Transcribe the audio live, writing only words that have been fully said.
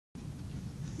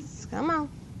Come on.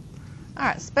 All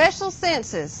right, special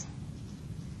senses.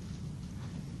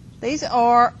 These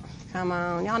are, come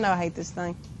on, y'all know I hate this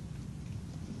thing.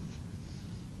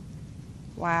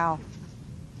 Wow.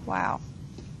 Wow.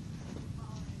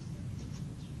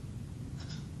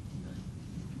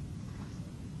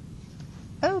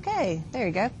 Okay, there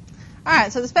you go. All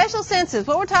right, so the special senses,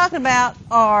 what we're talking about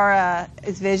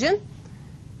is vision,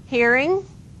 hearing,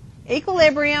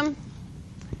 equilibrium,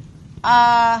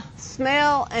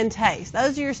 smell, and taste.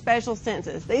 Those are your special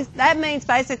senses. That means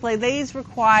basically these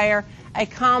require a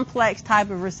complex type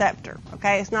of receptor.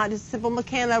 Okay, it's not just a simple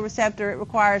mechanoreceptor. It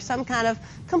requires some kind of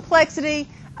complexity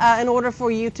in order for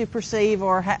you to perceive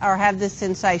or have this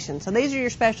sensation. So these are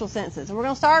your special senses. And we're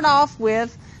going to start off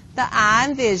with the eye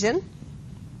and vision.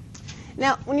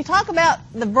 Now, when you talk about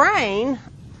the brain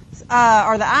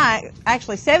or the eye,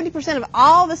 actually 70% of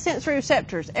all the sensory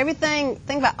receptors, think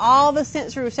about all the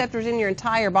sensory receptors in your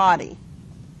entire body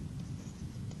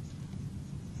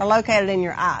are located in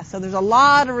your eye. So there's a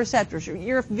lot of receptors.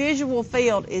 Your visual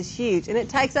field is huge, and it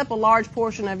takes up a large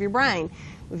portion of your brain.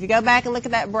 If you go back and look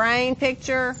at that brain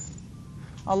picture,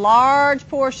 a large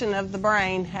portion of the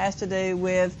brain has to do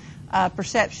with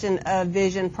perception of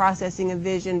vision, processing of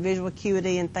vision, visual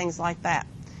acuity, and things like that.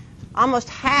 Almost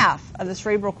half of the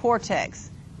cerebral cortex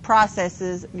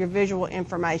processes your visual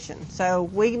information. So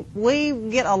we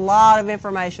get a lot of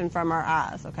information from our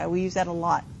eyes. Okay, we use that a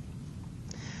lot.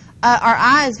 Our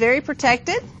eye is very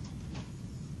protected.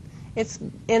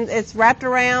 It's wrapped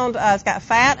around. It's got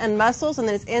fat and muscles, and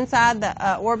then it's inside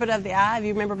the orbit of the eye. If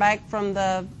you remember back from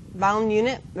the bone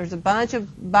unit, there's a bunch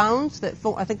of bones that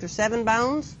form. I think there's 7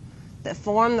 bones that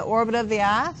form the orbit of the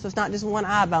eye. So it's not just one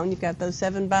eye bone. You've got those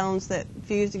 7 bones that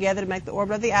fuse together to make the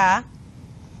orbit of the eye.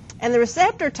 And the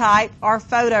receptor type are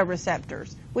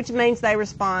photoreceptors, which means they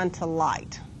respond to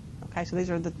light. Okay, so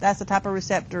that's the type of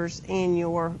receptors in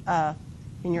your eye.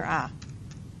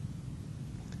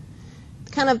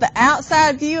 Kind of the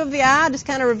outside view of the eye, just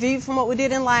kind of review from what we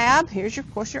did in lab. Here's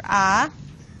of course your eye.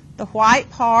 The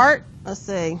white part, let's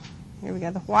see, here we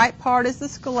go. The white part is the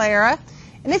sclera.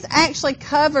 And it's actually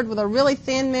covered with a really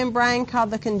thin membrane called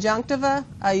the conjunctiva.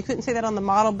 You couldn't see that on the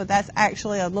model, but that's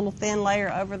actually a little thin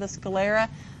layer over the sclera.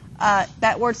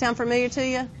 That word sound familiar to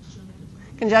you?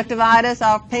 Conjunctivitis,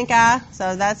 pink eye.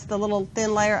 So that's the little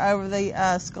thin layer over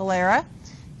the sclera.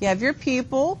 You have your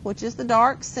pupil, which is the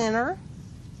dark center,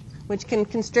 which can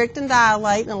constrict and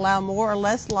dilate and allow more or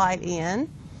less light in.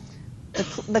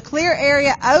 The clear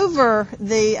area over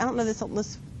the, I don't know this,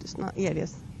 it's not, yeah it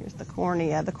is. Here's the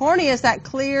cornea. The cornea is that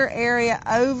clear area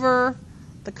over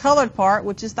the colored part,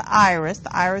 which is the iris.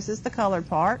 The iris is the colored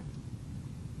part.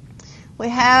 We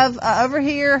have over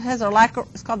here has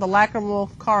it's called the lacrimal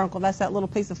caruncle. That's that little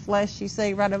piece of flesh you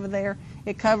see right over there.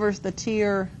 It covers the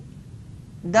tear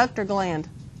duct or gland.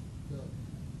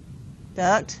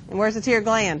 Duct. And where's the tear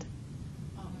gland?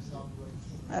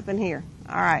 Up in here.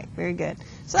 All right, very good.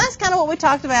 So that's kind of what we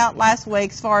talked about last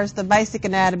week as far as the basic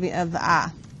anatomy of the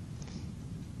eye.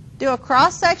 Do a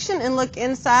cross section and look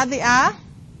inside the eye.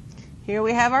 Here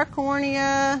we have our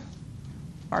cornea,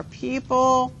 our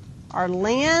pupil, our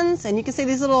lens, and you can see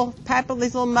these little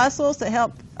muscles that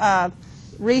help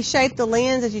reshape the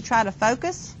lens as you try to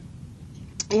focus.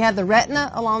 You have the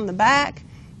retina along the back.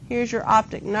 Here's your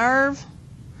optic nerve.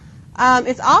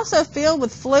 It's also filled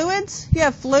with fluids. You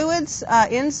have fluids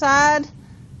inside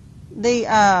the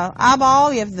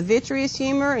eyeball. You have the vitreous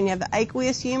humor and you have the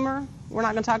aqueous humor. We're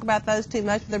not going to talk about those too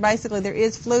much, but there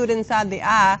is fluid inside the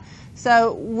eye.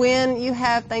 So when you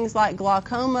have things like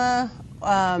glaucoma,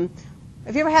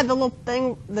 have you ever had the little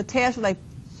thing, the test where they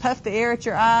puff the air at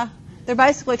your eye? They're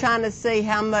basically trying to see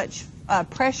how much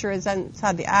pressure is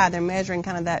inside the eye. They're measuring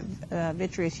kind of that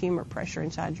vitreous humor pressure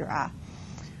inside your eye.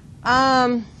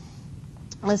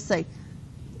 Let's see.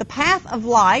 The path of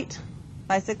light,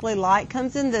 basically light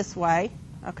comes in this way,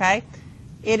 okay?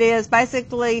 It is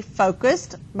basically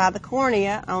focused by the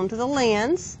cornea onto the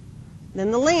lens. Then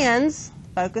the lens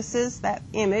focuses that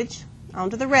image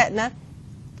onto the retina.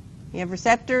 You have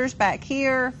receptors back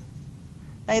here.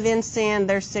 They then send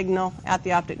their signal out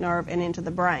the optic nerve and into the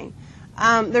brain.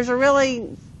 There's a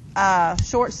really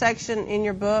short section in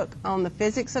your book on the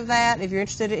physics of that. If you're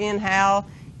interested in how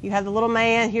you have the little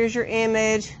man, here's your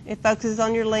image, it focuses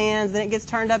on your lens, then it gets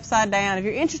turned upside down. If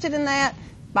you're interested in that,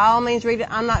 by all means read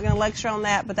it. I'm not going to lecture on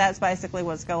that, but that's basically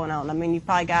what's going on. I mean, you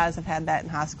probably guys have had that in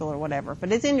high school or whatever.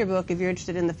 But it's in your book if you're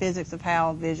interested in the physics of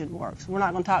how vision works. We're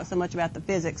not going to talk so much about the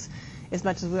physics as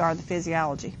much as we are the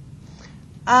physiology.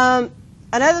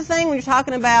 Another thing when you're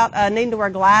talking about needing to wear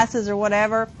glasses or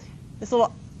whatever, this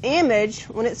little image,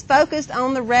 when it's focused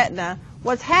on the retina,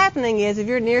 what's happening is if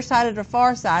you're nearsighted or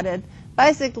farsighted,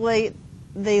 basically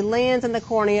the lens and the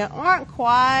cornea aren't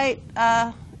quite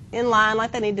in line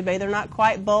like they need to be. They're not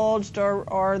quite bulged,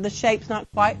 or the shape's not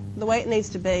quite the way it needs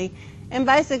to be. And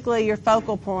basically your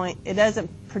focal point, it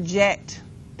doesn't project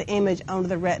the image onto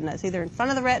the retina. It's either in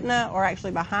front of the retina or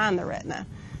actually behind the retina.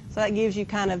 So that gives you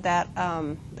kind of that,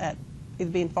 that either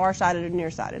being farsighted or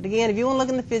nearsighted. Again, if you want to look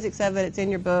in the physics of it, it's in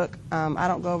your book. I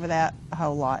don't go over that a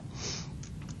whole lot.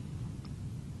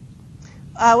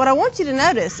 What I want you to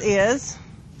notice is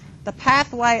the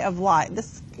pathway of light.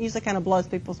 This usually kind of blows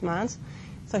people's minds.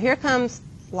 So here comes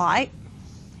light.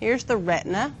 Here's the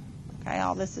retina. Okay,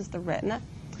 all this is the retina.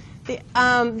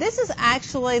 This is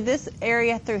actually, this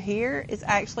area through here is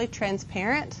actually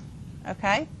transparent.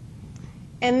 Okay?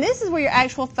 And this is where your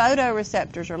actual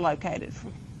photoreceptors are located.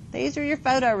 These are your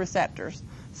photoreceptors.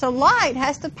 So light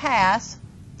has to pass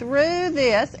through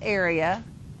this area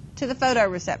to the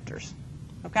photoreceptors.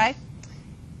 Okay?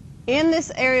 In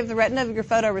this area of the retina of your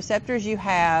photoreceptors, you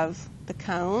have the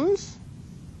cones,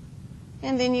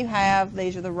 and then you have,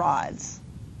 these are the rods.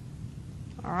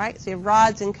 All right? So you have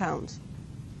rods and cones.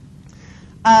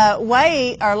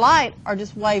 Light are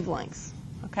just wavelengths.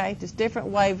 Okay, just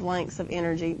different wavelengths of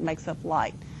energy makes up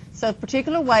light. So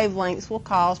particular wavelengths will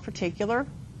cause particular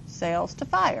cells to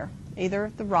fire,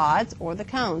 either the rods or the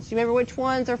cones. Do you remember which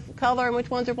ones are color and which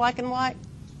ones are black and white?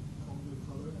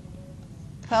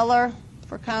 Color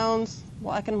for cones,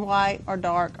 black and white, or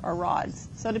dark, or rods.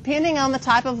 So depending on the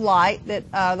type of light,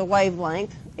 that the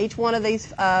wavelength, each one of these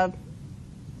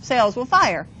cells will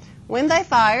fire. When they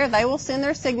fire, they will send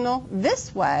their signal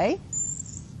this way.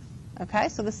 Okay,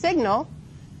 so the signal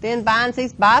then binds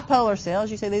these bipolar cells.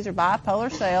 You see these are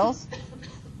bipolar cells.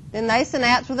 Then they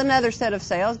synapse with another set of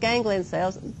cells, ganglion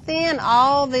cells. Then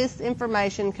all this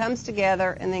information comes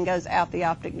together and then goes out the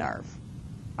optic nerve.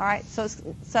 All right, so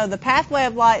the pathway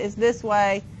of light is this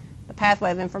way. The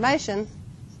pathway of information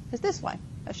is this way.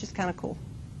 That's just kind of cool.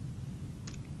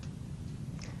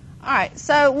 All right,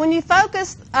 so when you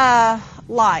focus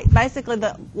light, basically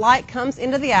the light comes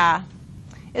into the eye.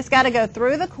 It's got to go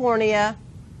through the cornea,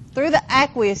 through the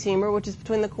aqueous humor, which is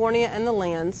between the cornea and the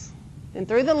lens, then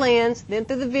through the lens, then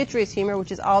through the vitreous humor,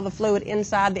 which is all the fluid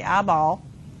inside the eyeball.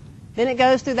 Then it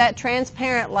goes through that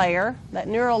transparent layer, that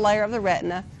neural layer of the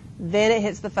retina. Then it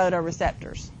hits the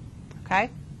photoreceptors. Okay?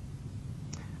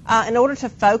 In order to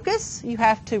focus, you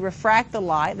have to refract the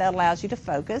light. That allows you to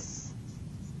focus.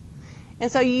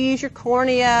 And so you use your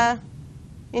cornea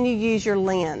and you use your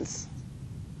lens.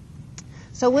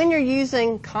 So when you're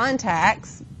using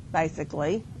contacts,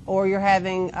 basically, or you're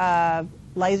having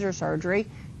laser surgery,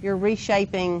 you're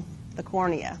reshaping the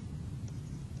cornea.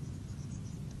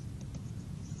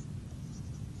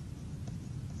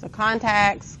 So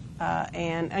contacts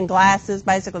and glasses,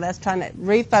 basically, that's trying to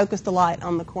refocus the light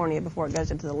on the cornea before it goes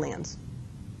into the lens.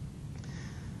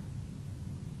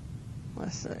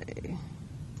 Let's see.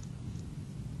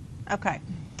 Okay.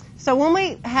 So when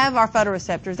we have our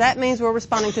photoreceptors, that means we're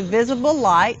responding to visible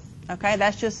light. Okay,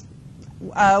 that's just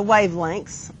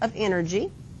wavelengths of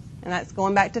energy. And that's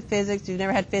going back to physics. You've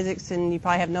never had physics and you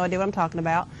probably have no idea what I'm talking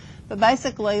about. But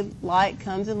basically, light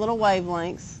comes in little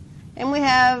wavelengths. And we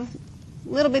have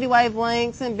little bitty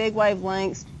wavelengths and big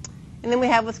wavelengths. And then we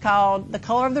have what's called the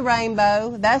color of the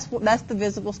rainbow. That's the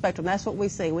visible spectrum. That's what we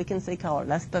see. We can see color.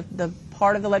 That's the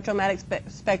part of the electromagnetic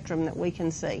spectrum that we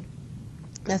can see.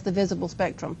 That's the visible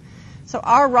spectrum. So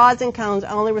our rods and cones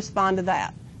only respond to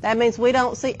that. That means we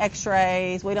don't see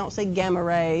X-rays, we don't see gamma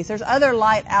rays. There's other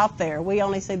light out there. We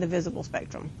only see the visible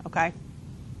spectrum, okay?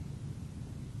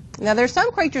 Now, there's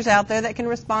some creatures out there that can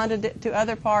respond to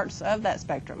other parts of that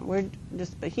spectrum.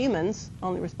 The humans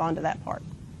only respond to that part.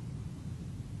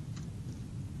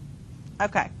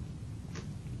 Okay.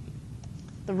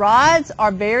 The rods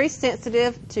are very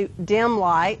sensitive to dim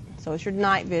light, so it's your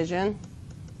night vision.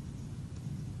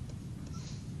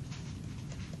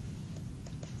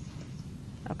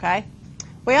 Okay.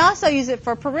 We also use it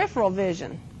for peripheral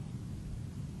vision.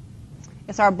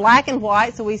 It's our black and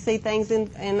white, so we see things in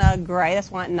gray. That's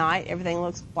why at night everything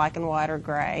looks black and white or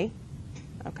gray.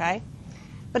 Okay.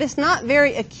 But it's not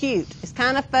very acute. It's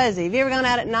kind of fuzzy. Have you ever gone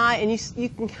out at night and you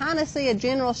can kind of see a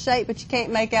general shape, but you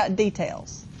can't make out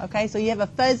details? Okay. So you have a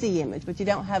fuzzy image, but you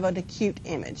don't have an acute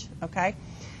image. Okay.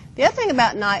 The other thing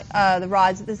about the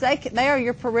rods is they are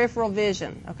your peripheral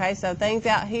vision. Okay, so things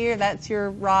out here, that's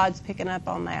your rods picking up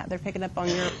on that. They're picking up on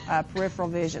your peripheral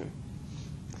vision.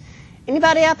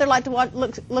 Anybody out there like to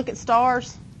look at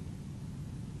stars?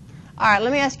 All right,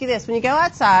 let me ask you this. When you go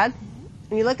outside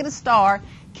and you look at a star,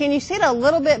 can you see it a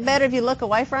little bit better if you look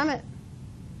away from it?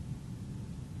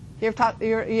 You have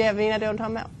any idea what I'm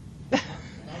talking about? I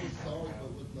was sorry,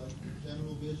 but with like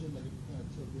general vision, like if you kind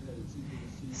of tilt your head, it's easier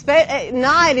At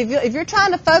night, if you're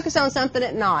trying to focus on something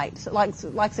at night, so like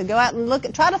to go out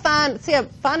and try to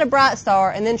find a bright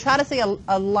star, and then try to see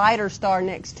a lighter star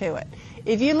next to it.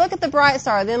 If you look at the bright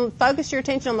star, then focus your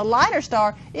attention on the lighter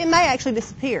star, it may actually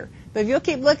disappear. But if you'll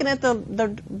keep looking at the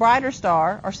brighter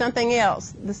star or something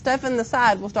else, the stuff in the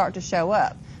side will start to show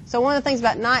up. So one of the things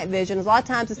about night vision is a lot of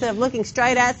times instead of looking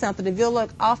straight at something, if you'll look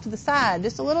off to the side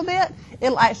just a little bit,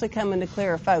 it'll actually come into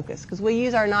clearer focus because we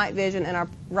use our night vision and our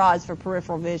rods for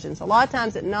peripheral vision. So a lot of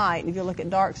times at night, if you look at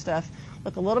dark stuff,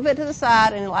 look a little bit to the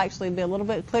side and it'll actually be a little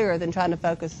bit clearer than trying to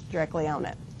focus directly on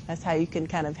it. That's how you can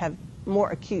kind of have more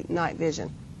acute night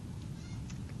vision.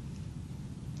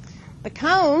 The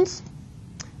cones,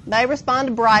 they respond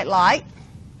to bright light.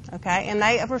 Okay, and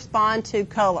they respond to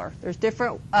color. There's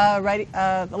different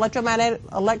ultraviolet.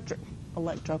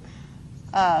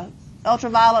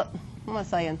 What am I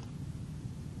saying?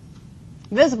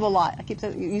 Visible light. I keep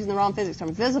using the wrong physics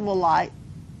term. Visible light.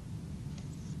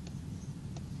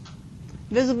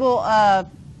 Visible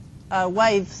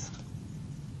waves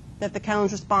that the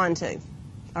cones respond to.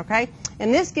 Okay,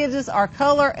 and this gives us our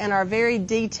color and our very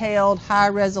detailed,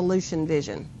 high-resolution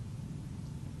vision.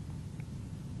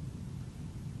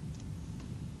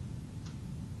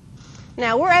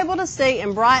 Now, we're able to see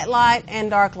in bright light and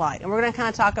dark light, and we're going to kind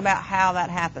of talk about how that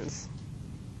happens.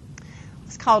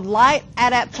 It's called light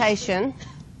adaptation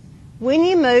when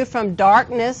you move from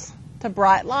darkness to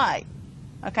bright light.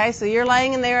 Okay, so you're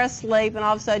laying in there asleep, and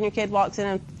all of a sudden your kid walks in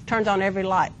and turns on every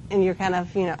light, and you're kind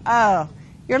of, oh,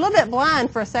 you're a little bit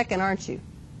blind for a second, aren't you?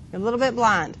 You're a little bit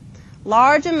blind.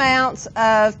 Large amounts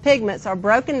of pigments are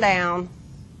broken down,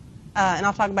 and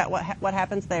I'll talk about what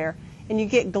happens there, and you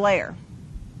get glare.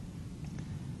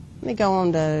 Let me go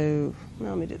on to,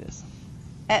 let me do this.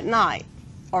 At night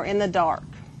or in the dark,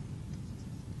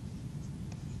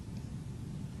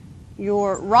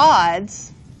 your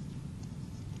rods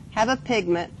have a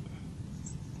pigment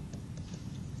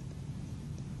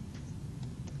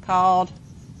called,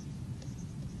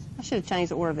 I should have changed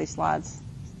the order of these slides,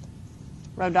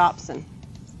 rhodopsin.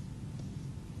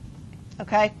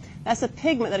 Okay? That's a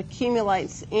pigment that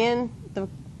accumulates in the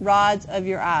rods of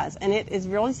your eyes, and it is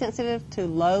really sensitive to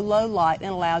low light and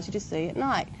allows you to see at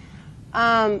night.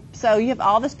 So you have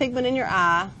all this pigment in your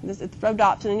eye, it's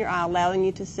rhodopsin in your eye, allowing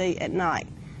you to see at night.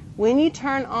 When you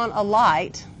turn on a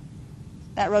light,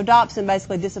 that rhodopsin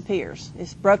basically disappears.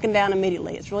 It's broken down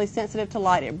immediately. It's really sensitive to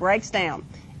light. It breaks down.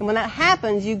 And when that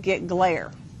happens, you get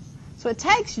glare. So it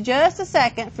takes just a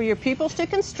second for your pupils to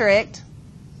constrict,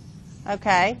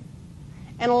 okay,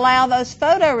 and allow those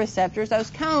photoreceptors,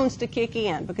 those cones, to kick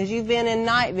in because you've been in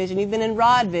night vision, you've been in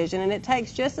rod vision, and it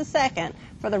takes just a second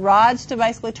for the rods to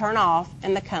basically turn off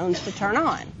and the cones to turn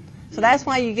on. So that's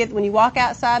why you get, when you walk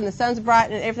outside and the sun's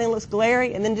bright and everything looks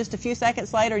glary, and then just a few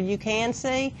seconds later you can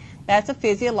see, that's a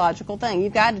physiological thing.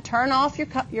 You've got to turn off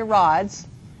your rods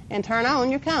and turn on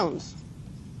your cones.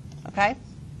 Okay?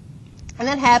 And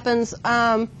that happens,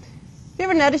 you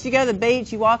ever notice you go to the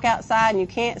beach, you walk outside and you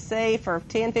can't see for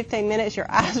 10, 15 minutes, your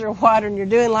eyes are watering, you're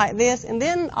doing like this, and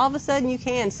then all of a sudden you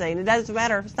can see. And it doesn't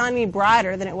matter if it's not any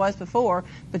brighter than it was before,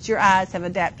 but your eyes have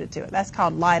adapted to it. That's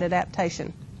called light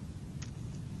adaptation.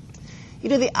 You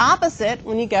do the opposite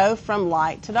when you go from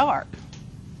light to dark.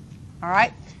 All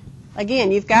right?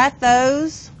 Again, you've got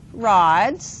those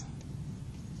rods,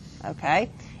 okay?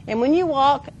 And when you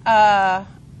walk,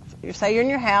 say you're in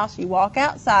your house, you walk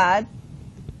outside,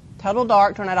 total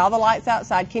dark, turn out all the lights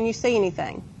outside. Can you see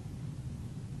anything?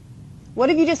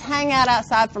 What if you just hang out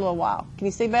outside for a little while? Can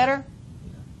you see better?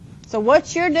 So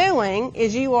what you're doing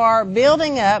is you are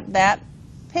building up that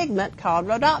pigment called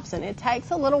rhodopsin. It takes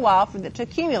a little while for it to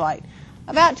accumulate,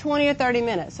 about 20 or 30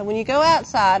 minutes. So when you go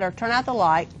outside or turn out the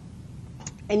light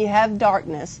and you have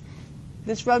darkness,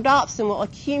 this rhodopsin will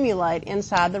accumulate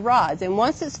inside the rods. And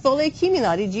once it's fully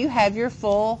accumulated, you have your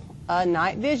full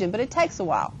night vision, but it takes a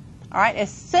while. All right,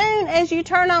 as soon as you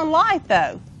turn on light,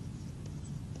 though,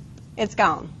 it's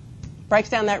gone. Breaks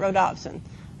down that rhodopsin.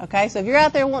 Okay, so if you're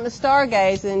out there wanting to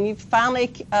stargaze and you've finally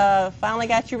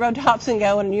got your rhodopsin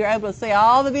going and you're able to see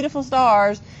all the beautiful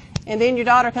stars, and then your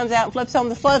daughter comes out and flips on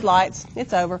the floodlights,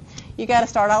 it's over. You got to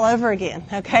start all over again,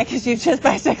 okay, because you've just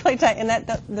basically taken that.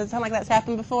 Does it sound like that's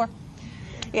happened before?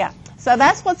 Yeah. So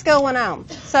that's what's going on.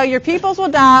 So your pupils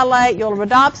will dilate, your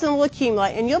rhodopsin will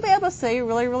accumulate, and you'll be able to see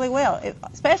really, really well.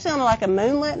 Especially on like a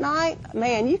moonlit night,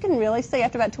 man, you can really see.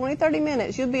 After about 20, 30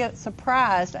 minutes, you'll be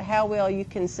surprised at how well you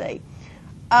can see.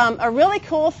 A really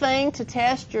cool thing to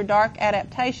test your dark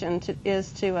adaptation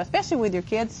is to, especially with your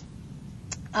kids,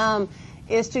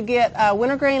 is to get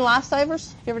wintergreen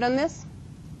lifesavers. You ever done this?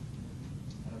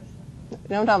 You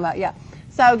know what I'm talking about? Yeah.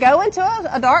 So go into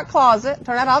a dark closet,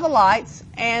 turn out all the lights,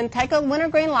 and take a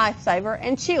wintergreen lifesaver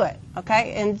and chew it,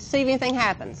 okay, and see if anything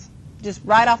happens. Just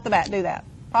right off the bat, do that.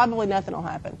 Probably nothing will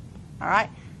happen, all right?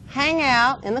 Hang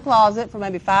out in the closet for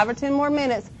maybe 5 or 10 more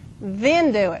minutes,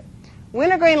 then do it.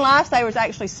 Wintergreen lifesavers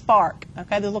actually spark,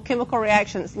 okay? There's a little chemical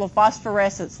reaction, it's a little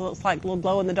phosphorescence, so it's like little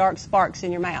glow-in-the-dark sparks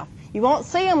in your mouth. You won't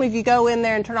see them if you go in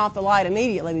there and turn off the light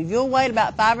immediately. If you'll wait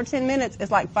about 5 or 10 minutes,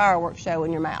 it's like fireworks show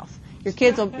in your mouth. Your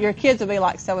kids will be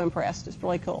like so impressed. It's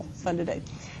really cool. It's fun to do.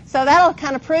 So that'll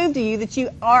kind of prove to you that you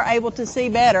are able to see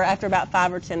better after about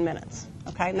 5 or 10 minutes.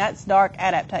 Okay, and that's dark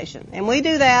adaptation. And we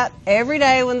do that every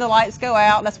day when the lights go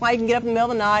out. That's why you can get up in the middle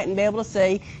of the night and be able to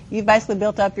see. You've basically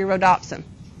built up your rhodopsin.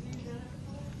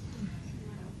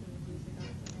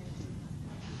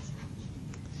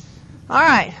 All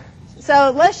right.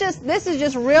 So this is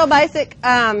just real basic.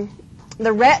 The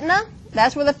retina,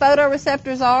 that's where the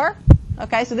photoreceptors are.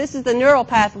 Okay, so this is the neural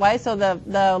pathway. So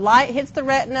the light hits the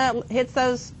retina, hits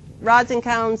those rods and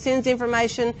cones, sends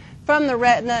information from the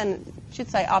retina, and it should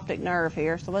say optic nerve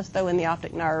here. So let's throw in the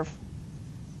optic nerve.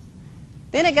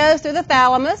 Then it goes through the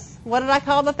thalamus. What did I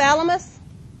call the thalamus?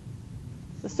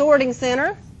 The sorting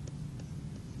center.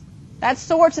 That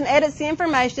sorts and edits the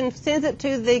information, sends it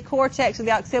to the cortex of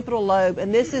the occipital lobe,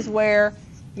 and this is where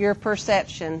your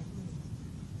perception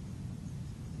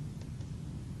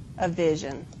of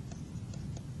vision.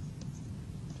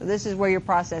 So this is where your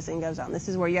processing goes on. This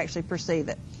is where you actually perceive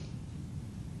it.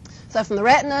 So from the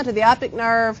retina to the optic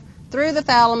nerve, through the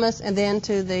thalamus, and then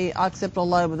to the occipital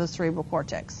lobe of the cerebral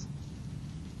cortex.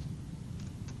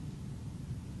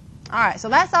 All right, so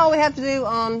that's all we have to do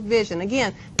on vision.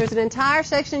 Again, there's an entire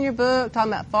section in your book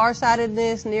talking about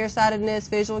farsightedness, nearsightedness,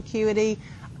 visual acuity.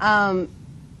 I'm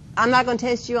not going to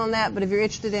test you on that, but if you're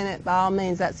interested in it, by all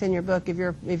means, that's in your book if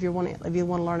you want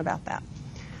to learn about that.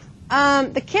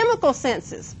 The chemical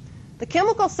senses. The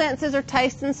chemical senses are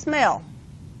taste and smell.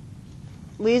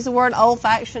 We use the word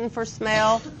olfaction for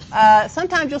smell.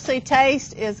 Sometimes you'll see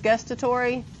taste is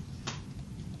gustatory.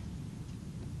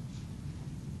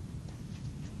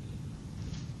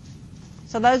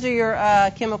 So those are your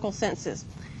chemical senses.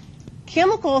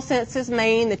 Chemical senses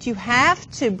mean that you have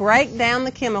to break down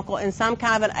the chemical in some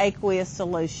kind of an aqueous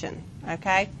solution.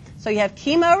 Okay? So you have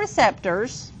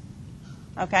chemoreceptors.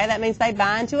 Okay? That means they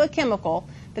bind to a chemical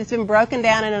that's been broken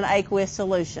down in an aqueous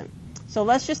solution. So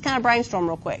let's just kind of brainstorm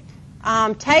real quick.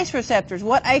 Taste receptors.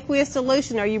 What aqueous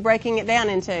solution are you breaking it down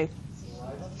into?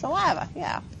 Saliva,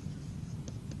 yeah.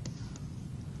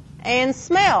 And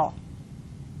smell.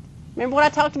 Remember what I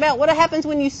talked about? What happens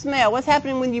when you smell? What's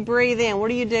happening when you breathe in? What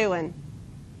are you doing?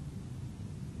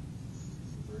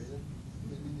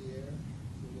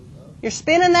 You're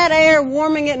spinning that air,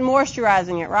 warming it and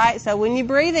moisturizing it, right? So when you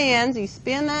breathe in, you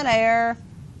spin that air,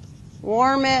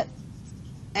 warm it,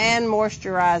 and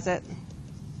moisturize it.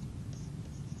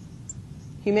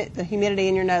 The humidity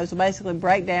in your nose will basically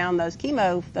break down those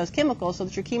chemicals so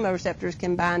that your chemoreceptors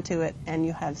can bind to it and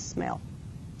you have smell.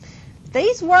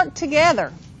 These work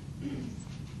together.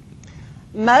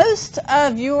 Most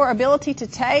of your ability to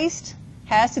taste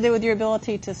has to do with your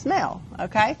ability to smell,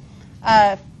 okay?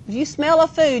 If you smell a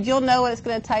food, you'll know what it's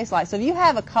going to taste like. So if you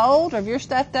have a cold or if you're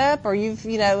stuffed up or you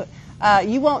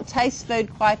won't taste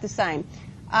food quite the same.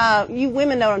 You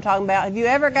women know what I'm talking about. Have you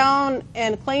ever gone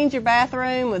and cleaned your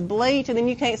bathroom with bleach and then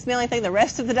you can't smell anything the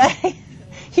rest of the day?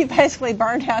 You basically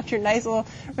burned out your nasal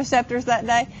receptors that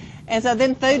day. And so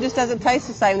then food just doesn't taste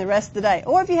the same the rest of the day.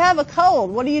 Or if you have a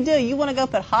cold, what do? You want to go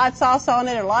put hot sauce on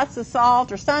it or lots of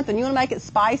salt or something. You want to make it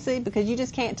spicy because you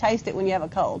just can't taste it when you have a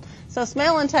cold. So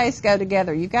smell and taste go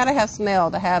together. You've got to have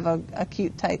smell to have a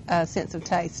acute sense of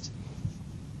taste.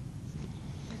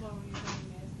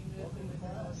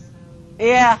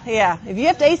 Yeah. If you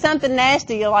have to eat something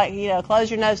nasty, you'll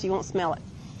close your nose so you won't smell it.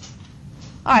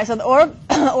 All right, so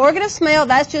the organ of smell,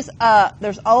 that's just,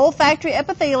 there's olfactory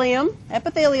epithelial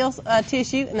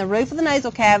tissue in the roof of the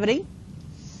nasal cavity.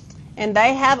 And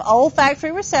they have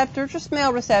olfactory receptors or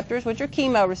smell receptors, which are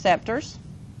chemoreceptors.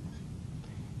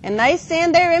 And they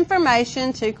send their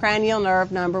information to cranial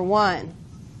nerve number 1,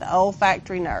 the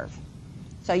olfactory nerve.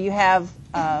 So you have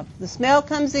the smell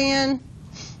comes in,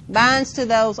 binds to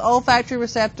those olfactory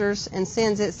receptors, and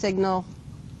sends its signal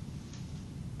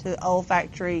to the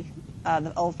olfactory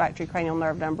cranial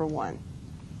nerve number 1.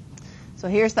 So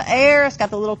here's the air. It's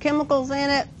got the little chemicals in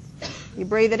it. You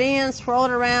breathe it in, swirl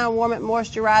it around, warm it,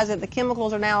 moisturize it. The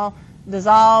chemicals are now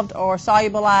dissolved or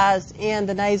solubilized in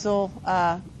the nasal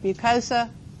mucosa.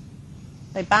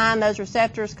 They bind those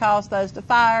receptors, cause those to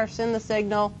fire, send the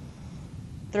signal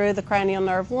through the cranial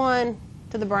nerve 1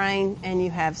 to the brain, and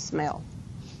you have smell.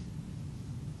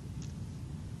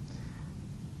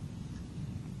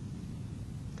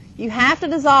 You have to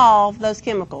dissolve those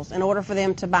chemicals in order for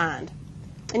them to bind.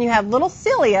 And you have little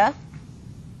cilia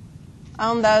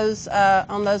on those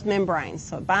membranes.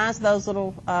 So it binds those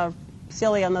little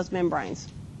cilia on those membranes.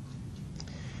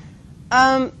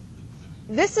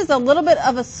 This is a little bit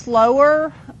of a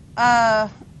slower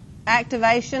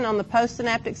activation on the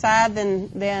postsynaptic side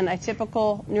than a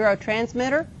typical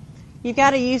neurotransmitter. You've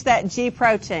got to use that G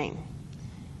protein.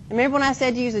 Remember when I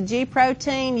said to use a G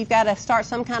protein, you've got to start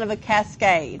some kind of a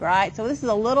cascade, right? So this is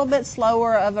a little bit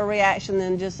slower of a reaction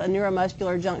than just a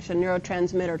neuromuscular junction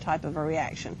neurotransmitter type of a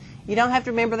reaction. You don't have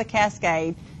to remember the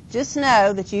cascade. Just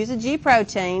know that you use a G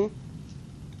protein,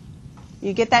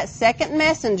 you get that second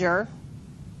messenger,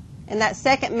 and that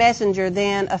second messenger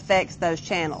then affects those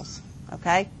channels,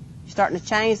 okay? You're starting to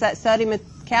change that sodium and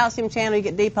calcium channel, you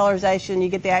get depolarization, you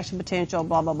get the action potential,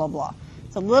 blah, blah, blah, blah.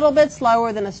 It's a little bit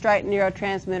slower than a straight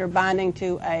neurotransmitter binding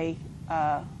to an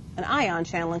ion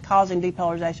channel and causing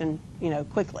depolarization,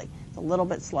 quickly. It's a little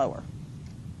bit slower.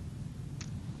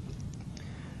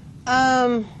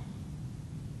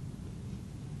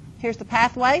 Here's the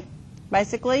pathway.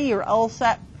 Basically, your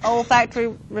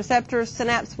olfactory receptors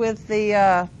synapse with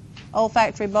the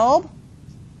olfactory bulb.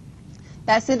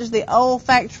 That centers the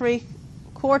olfactory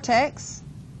cortex.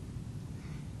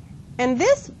 And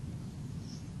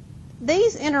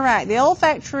these interact. The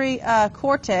olfactory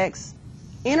cortex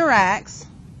interacts,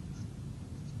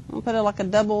 I'll put it like a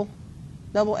double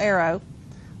arrow,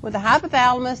 with the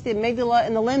hypothalamus, the amygdala,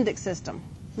 and the limbic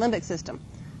system.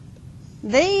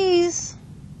 These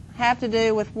have to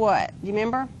do with what? Do you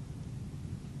remember?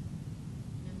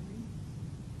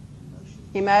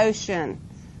 Emotion.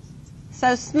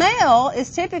 So smell is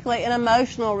typically an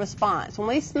emotional response. When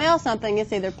we smell something,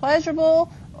 it's either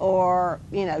pleasurable or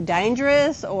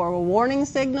dangerous or a warning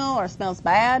signal or smells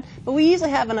bad. But we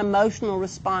usually have an emotional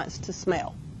response to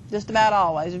smell. Just about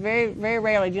always. Very, very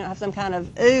rarely do you not have some kind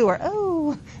of ooh or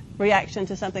ooh reaction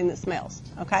to something that smells.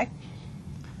 Okay?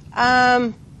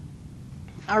 I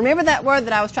remember that word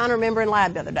that I was trying to remember in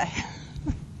lab the other day.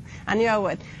 I knew I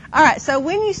would. All right, so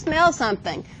when you smell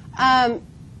something,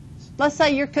 let's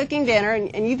say you're cooking dinner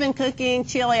and you've been cooking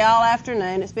chili all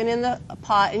afternoon. It's been in the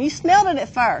pot and you smelled it at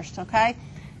first, okay?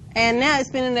 And now it's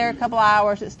been in there a couple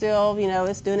hours. It's still,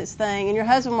 it's doing its thing. And your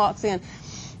husband walks in.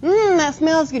 That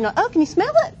smells good. Oh, can you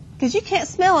smell it? Because you can't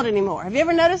smell it anymore. Have you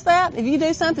ever noticed that? If you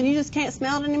do something, you just can't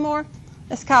smell it anymore.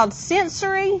 It's called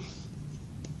sensory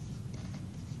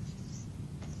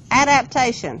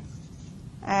adaptation.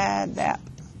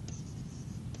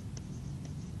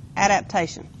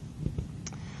 Adaptation.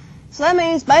 So that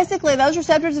means basically those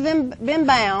receptors have been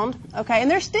bound, okay, and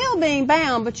they're still being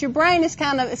bound, but your brain is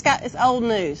it's old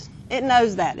news. It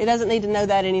knows that. It doesn't need to know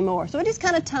that anymore. So it just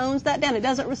kind of tones that down. It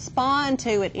doesn't respond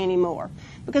to it anymore.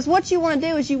 Because what you want to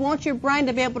do is you want your brain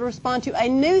to be able to respond to a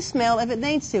new smell if it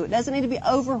needs to. It doesn't need to be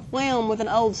overwhelmed with an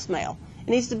old smell. It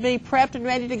needs to be prepped and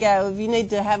ready to go if you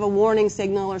need to have a warning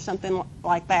signal or something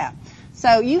like that.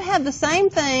 So you have the same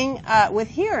thing with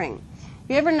hearing. Have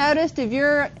you ever noticed if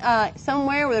you're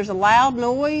somewhere where there's a loud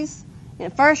noise,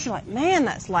 and at first you're like, man,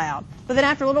 that's loud. But then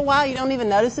after a little while, you don't even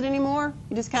notice it anymore.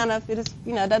 You just it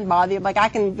doesn't bother you. Like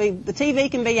the TV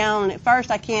can be on, and at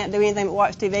first I can't do anything but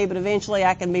watch TV, but eventually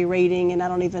I can be reading,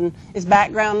 and it's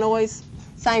background noise.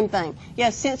 Same thing. You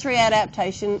have sensory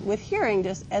adaptation with hearing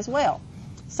just as well.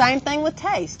 Same thing with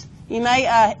taste. You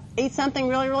may eat something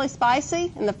really, really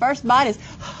spicy, and the first bite is,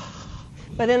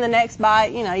 but then the next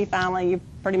bite, you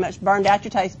pretty much burned out your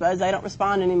taste buds. They don't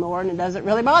respond anymore, and it doesn't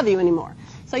really bother you anymore.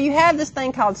 So you have this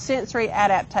thing called sensory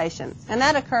adaptation, and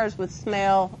that occurs with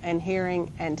smell and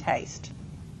hearing and taste.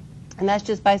 And that's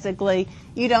just basically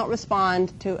you don't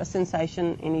respond to a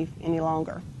sensation any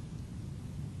longer.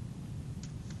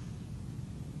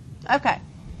 Okay,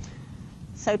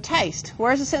 so taste.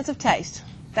 Where's the sense of taste?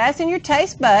 That's in your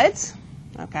taste buds,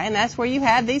 okay, and that's where you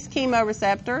have these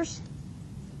chemoreceptors.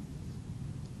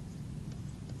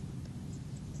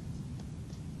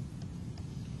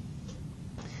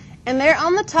 And they're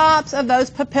on the tops of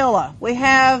those papilla. We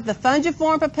have the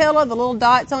fungiform papilla, the little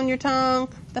dots on your tongue,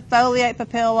 the foliate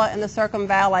papilla, and the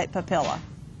circumvallate papilla.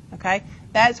 Okay?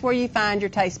 That's where you find your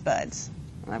taste buds.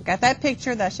 I've got that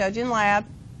picture that I showed you in lab.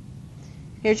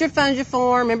 Here's your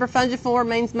fungiform. Remember, fungiform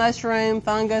means mushroom,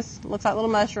 fungus. Looks like little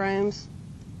mushrooms.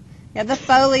 You have the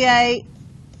foliate.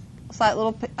 Looks like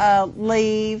little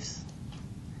leaves.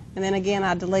 And then again,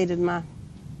 I deleted my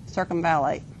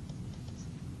circumvallate.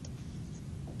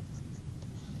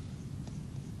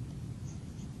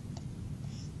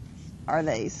 Are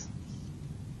these.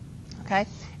 Okay?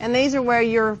 And these are where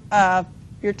your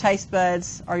taste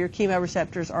buds or your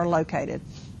chemoreceptors are located.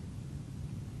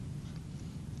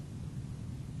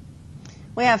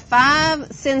 We have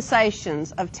 5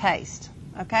 sensations of taste.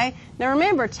 Okay? Now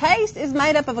remember, taste is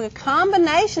made up of a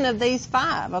combination of these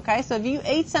 5. Okay? So if you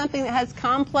eat something that has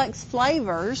complex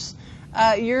flavors,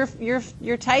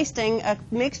 you're tasting a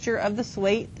mixture of the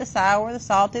sweet, the sour, the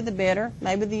salty, the bitter,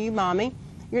 maybe the umami.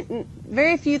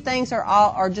 Very few things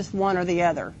are just one or the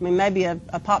other. I mean, maybe a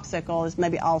popsicle is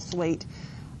maybe all sweet,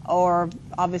 or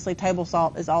obviously table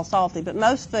salt is all salty. But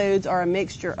most foods are a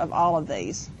mixture of all of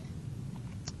these.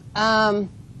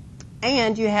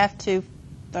 And you have to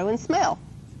throw in smell.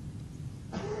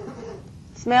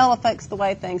 Smell affects the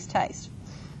way things taste.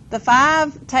 The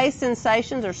 5 taste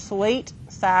sensations are sweet,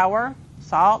 sour,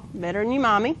 salt, bitter, and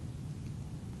umami.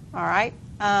 All right.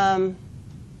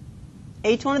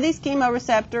 Each one of these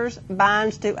chemoreceptors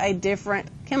binds to a different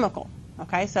chemical.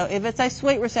 Okay, so if it's a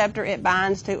sweet receptor, it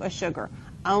binds to a sugar.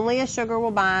 Only a sugar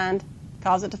will bind,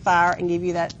 cause it to fire, and give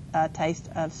you that taste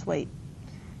of sweet.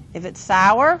 If it's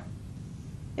sour,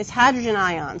 it's hydrogen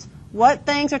ions. What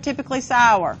things are typically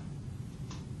sour?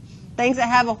 Things that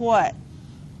have a what?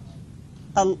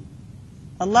 A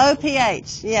low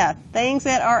pH. Yeah, things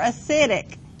that are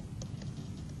acidic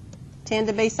tend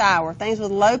to be sour. Things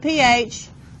with low pH.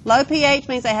 Low pH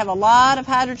means they have a lot of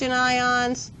hydrogen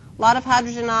ions. A lot of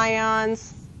hydrogen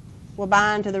ions will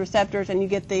bind to the receptors, and you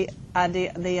get the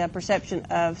perception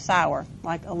of sour,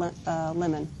 like a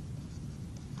lemon.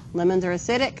 Lemons are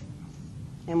acidic,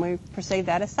 and we perceive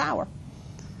that as sour.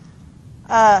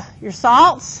 Your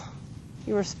salts,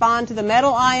 you respond to the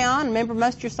metal ion. Remember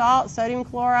most of your salts, sodium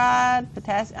chloride,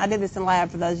 potassium. I did this in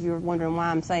lab for those of you who are wondering why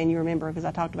I'm saying you remember, because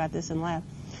I talked about this in lab.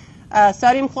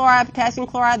 Sodium chloride, potassium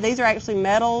chloride, these are actually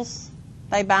metals.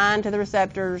 They bind to the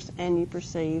receptors, and you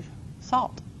perceive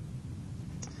salt.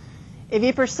 If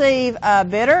you perceive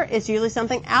bitter, it's usually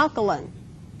something alkaline,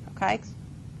 okay,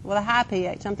 with a high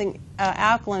pH. Something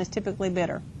alkaline is typically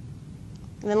bitter.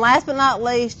 And then last but not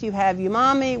least, you have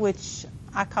umami, which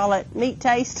I call it meat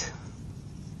taste,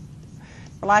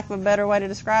 for lack of a better way to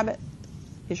describe it,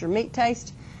 is your meat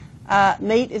taste.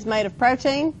 Meat is made of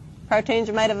protein. Proteins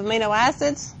are made of amino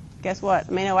acids. Guess what?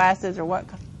 Amino acids are what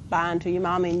bind to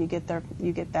umami, and you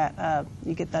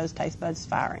get those taste buds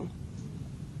firing.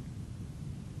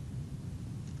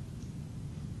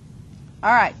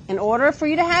 All right. In order for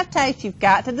you to have taste, you've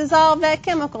got to dissolve that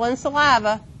chemical in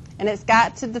saliva, and it's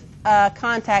got to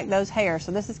contact those hairs.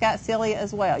 So this has got cilia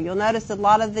as well. You'll notice that a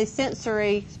lot of the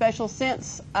sensory special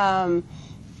senses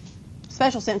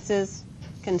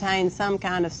contain some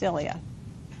kind of cilia.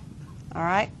 All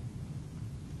right.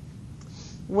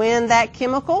 When that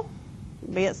chemical,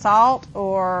 be it salt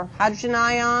or hydrogen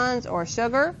ions or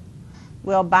sugar,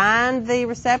 will bind the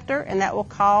receptor, and that will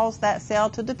cause that cell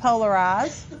to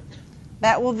depolarize.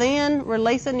 That will then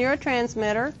release a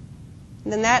neurotransmitter,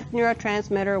 and then that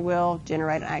neurotransmitter will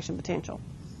generate an action potential.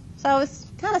 So it's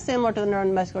kind of similar to the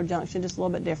neuromuscular junction, just a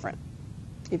little bit different.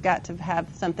 You've got to have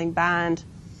something bind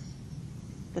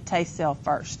the taste cell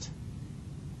first.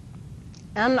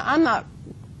 And I'm not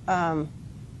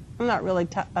really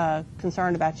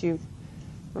concerned about you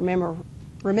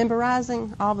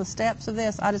rememberizing all the steps of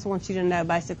this. I just want you to know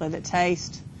basically that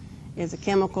taste is a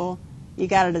chemical. You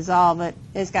got to dissolve it.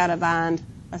 It's got to bind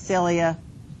a cilia,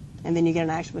 and then you get an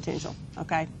action potential.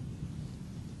 Okay.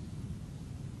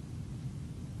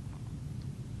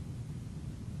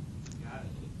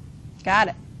 Got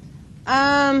it.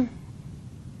 Oh,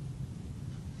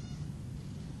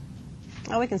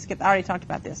 we can skip. I already talked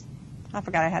about this. I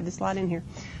forgot I had this slide in here.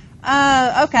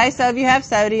 Okay, so if you have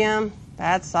sodium,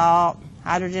 that's salt,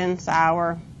 hydrogen,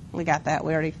 sour. We got that.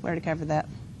 We already covered that.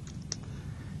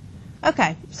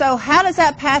 Okay, so how does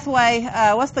that pathway,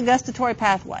 what's the gustatory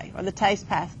pathway or the taste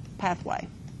pathway?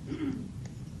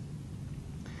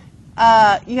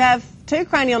 You have 2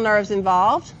 cranial nerves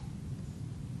involved.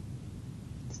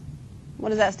 What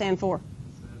does that stand for?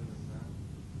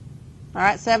 All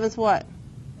right, 7's what?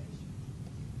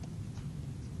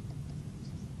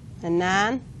 And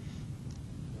 9?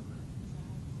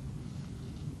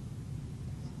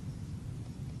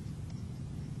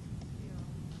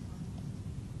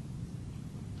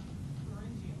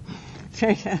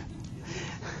 There you go.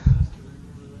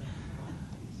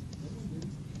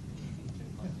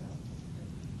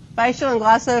 Facial and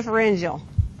glossopharyngeal. All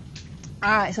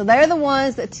right, so they're the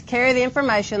ones that carry the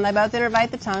information. They both innervate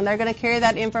the tongue. They're going to carry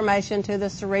that information to the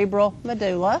cerebral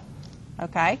medulla.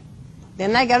 Okay.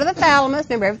 Then they go to the thalamus.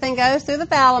 Remember, everything goes through the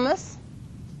thalamus.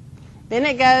 Then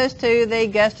it goes to the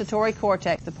gustatory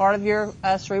cortex, the part of your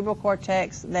cerebral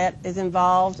cortex that is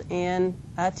involved in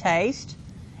taste.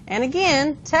 And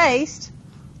again, taste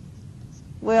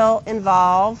will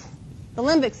involve the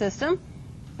limbic system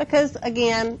because,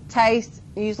 again, taste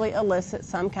usually elicit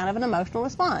some kind of an emotional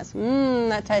response.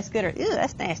 That tastes good, or ew,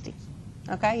 that's nasty.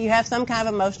 Okay, you have some kind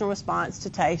of emotional response to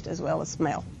taste as well as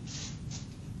smell.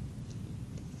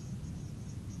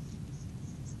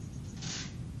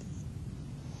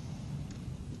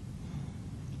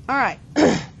 All right,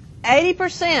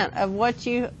 80% of what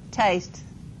you taste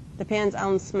depends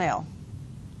on smell.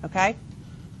 Okay?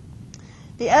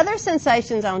 The other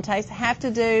sensations on taste have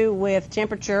to do with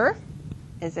temperature.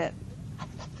 Is it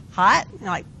hot?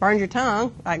 Like burns your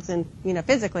tongue, like it's in,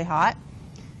 physically hot.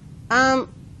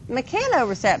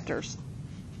 Mechanoreceptors.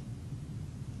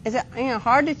 Is it,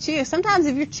 hard to chew? Sometimes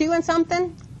if you're chewing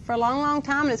something for a long, long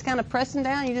time and it's kind of pressing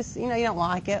down, you just, you don't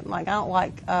like it. Like I don't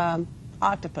like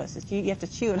octopus. You have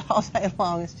to chew it all day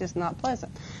long. It's just not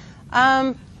pleasant.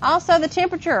 Also the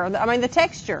temperature, the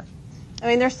texture.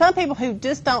 There's some people who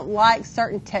just don't like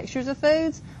certain textures of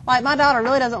foods. Like my daughter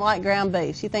really doesn't like ground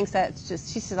beef. She thinks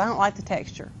she says, I don't like the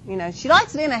texture. She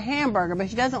likes it in a hamburger, but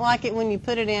she doesn't like it when you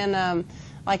put it in,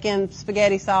 like in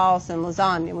spaghetti sauce and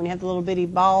lasagna. When you have the little bitty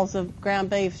balls of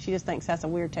ground beef, she just thinks that's a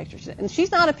weird texture. And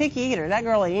she's not a picky eater. That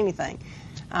girl will eat anything.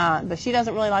 But she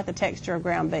doesn't really like the texture of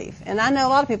ground beef. And I know a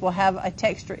lot of people have a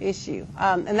texture issue.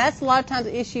 And that's a lot of times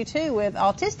an issue, too, with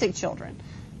autistic children.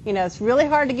 It's really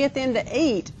hard to get them to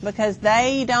eat because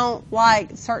they don't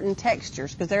like certain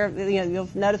textures. Because you'll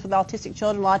notice with autistic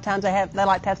children, a lot of times they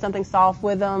like to have something soft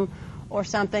with them or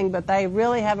something, but they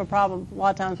really have a problem a lot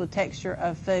of times with texture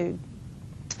of food.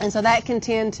 And so that can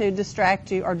tend to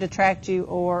distract you or detract you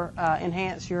or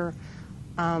enhance your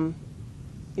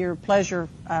pleasure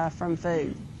from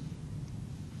food.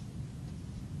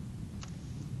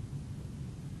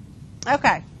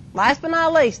 Okay, last but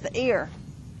not least, the ear.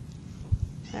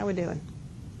 How are we doing?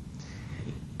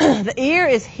 The ear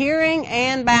is hearing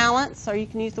and balance, or you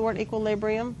can use the word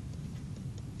equilibrium.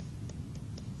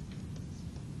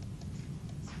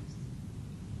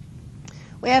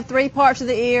 We have 3 parts of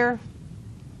the ear: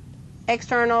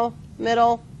 external,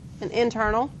 middle, and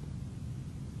internal.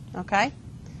 Okay?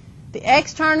 The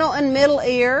external and middle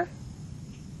ear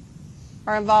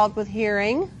are involved with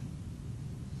hearing.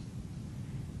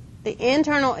 The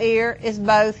internal ear is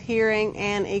both hearing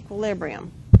and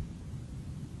equilibrium.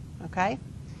 Okay?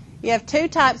 You have 2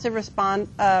 types of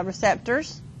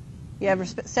receptors. You have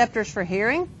receptors for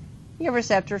hearing. You have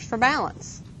receptors for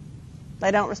balance.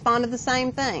 They don't respond to the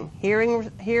same thing.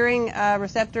 Hearing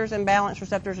receptors and balance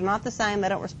receptors are not the same. They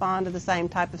don't respond to the same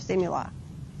type of stimuli.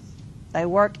 They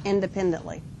work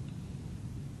independently.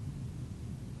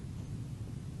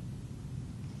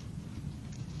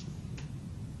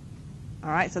 All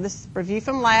right, so this is review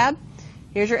from lab.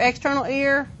 Here's your external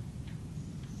ear.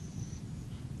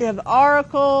 You have the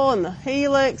auricle and the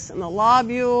helix and the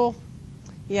lobule.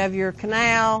 You have your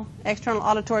canal, external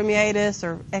auditory meatus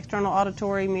or external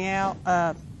auditory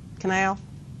canal.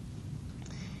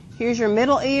 Here's your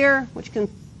middle ear, which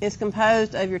is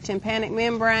composed of your tympanic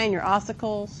membrane, your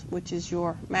ossicles, which is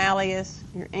your malleus,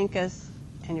 your incus,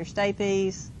 and your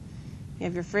stapes. You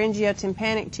have your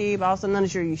pharyngeotympanic tube, also known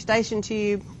as your eustachian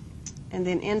tube. And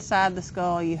then inside the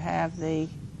skull, you have the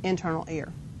internal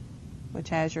ear, which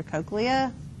has your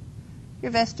cochlea,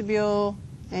 your vestibule,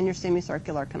 and your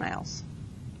semicircular canals.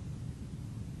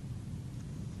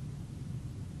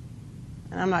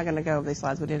 And I'm not going to go over these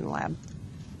slides we did in the lab.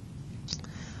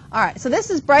 All right, so this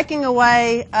is breaking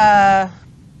away the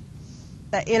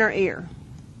inner ear.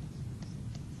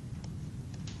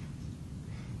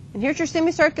 And here's your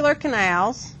semicircular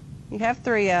canals. You have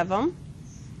 3 of them.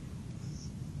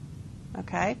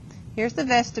 Okay, here's the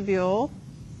vestibule,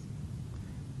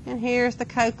 and here's the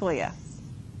cochlea.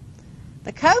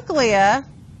 The cochlea,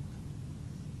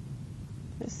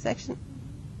 this section,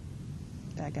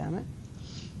 dadgummit.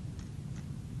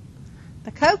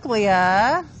 The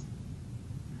cochlea,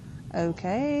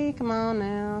 okay, come on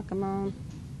now, come on.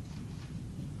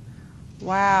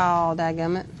 Wow,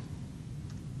 dadgummit.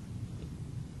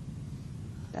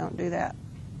 Don't do that.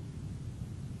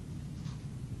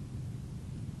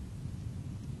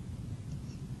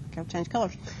 Okay, change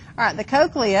colors. All right, the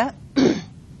cochlea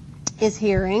is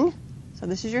hearing. So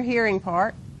this is your hearing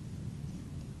part.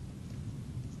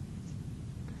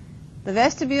 The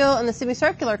vestibule and the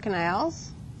semicircular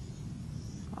canals,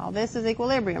 all this is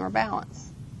equilibrium or balance.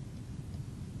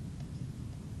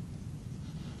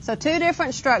 So 2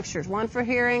 different structures, one for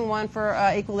hearing, one for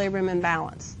equilibrium and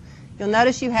balance. You'll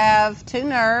notice you have 2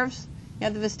 nerves. You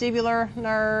have the vestibular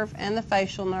nerve and the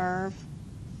facial nerve.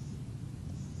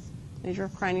 These are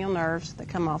cranial nerves that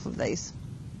come off of these.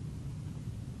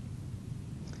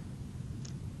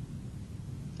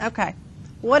 Okay,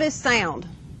 what is sound?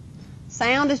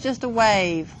 Sound is just a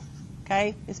wave,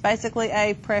 okay? It's basically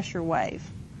a pressure wave.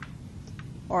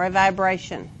 or a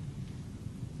vibration.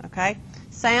 Okay?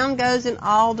 Sound goes in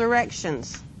all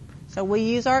directions. So we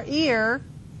use our ear,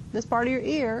 this part of your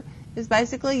ear, is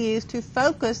basically used to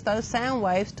focus those sound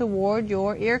waves toward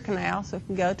your ear canal so it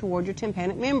can go toward your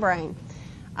tympanic membrane.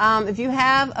 If you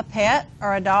have a pet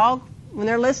or a dog, when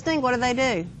they're listening, what do?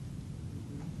 They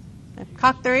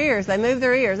cock their ears. They move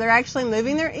their ears. They're actually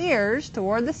moving their ears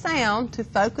toward the sound to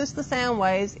focus the sound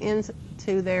waves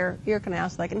into their ear canal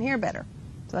so they can hear better.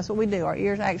 So that's what we do. Our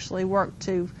ears actually work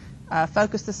to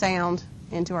focus the sound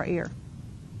into our ear.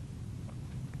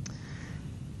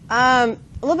 A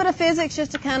little bit of physics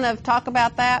just to kind of talk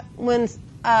about that. When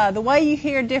the way you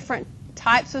hear different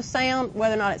types of sound,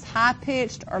 whether or not it's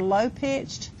high-pitched or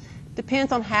low-pitched,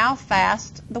 depends on how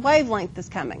fast the wavelength is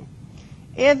coming.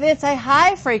 If it's a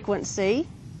high frequency,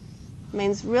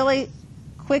 means really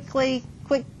quick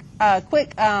wavelengths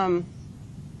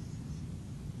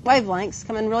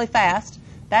coming really fast,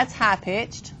 that's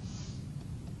high-pitched.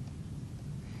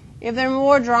 If they're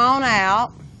more drawn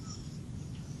out,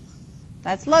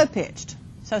 that's low-pitched.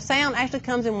 So sound actually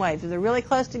comes in waves. If they're really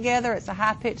close together, it's a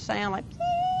high-pitched sound like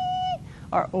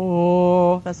or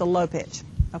oh, that's a low pitch.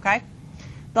 Okay?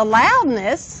 The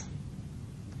loudness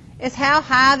is how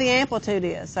high the amplitude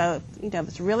is. So, if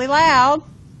it's really loud,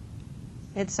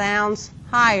 it sounds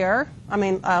louder.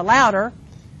 If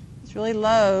it's really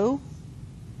low,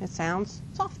 it sounds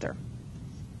softer.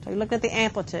 So you're looking at the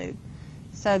amplitude.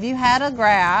 So if you had a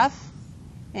graph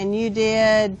and you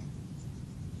did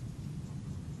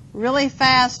really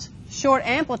fast, short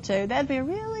amplitude, that'd be a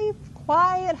really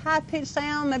quiet, high-pitched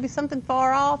sound, maybe something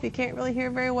far off you can't really hear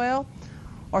very well,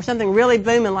 or something really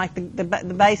booming like the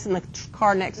bass in the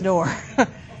car next door.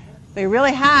 Be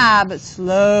really high but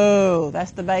slow.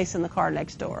 That's the bass in the car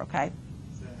next door, okay?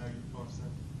 Is that how your car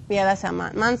sounds? Yeah, that's how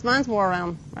mine's more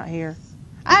around right here.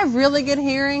 I have really good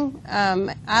hearing.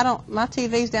 My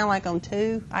TV's down like on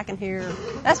 2. I can hear.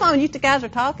 That's why when you guys are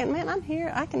talking, man,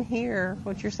 I can hear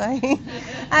what you're saying.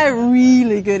 I have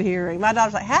really good hearing. My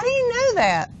daughter's like, how do you know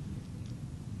that?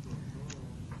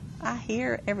 I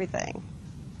hear everything.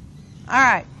 All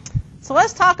right. So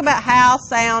let's talk about how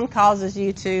sound causes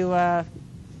you to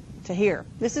hear.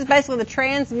 This is basically the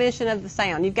transmission of the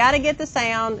sound. You've got to get the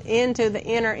sound into the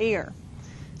inner ear.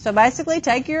 So basically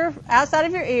take your outside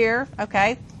of your ear,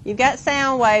 okay, you've got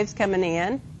sound waves coming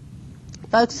in.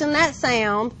 Focus on that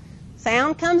sound.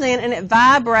 Sound comes in and it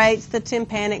vibrates the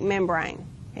tympanic membrane.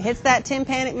 It hits that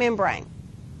tympanic membrane,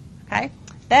 okay?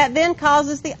 That then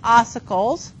causes the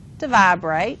ossicles to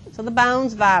vibrate, so the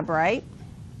bones vibrate.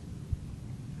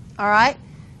 All right?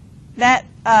 That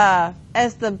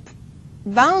as the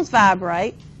bones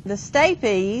vibrate, the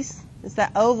stapes, it's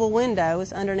that oval window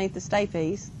is underneath the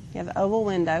stapes. You have the oval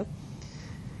window.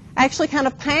 Actually kind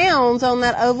of pounds on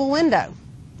that oval window.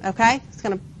 Okay? It's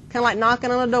kind of like knocking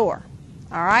on a door.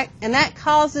 All right? And that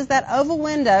causes that oval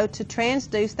window to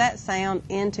transduce that sound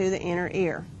into the inner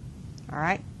ear. All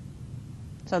right?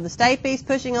 So the stapes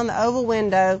pushing on the oval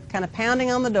window, kind of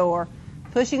pounding on the door,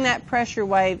 pushing that pressure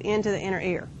wave into the inner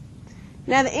ear.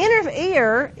 Now the inner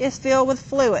ear is filled with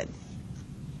fluid.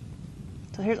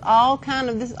 So here's all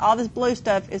this blue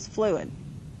stuff is fluid.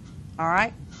 All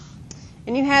right?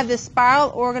 And you have this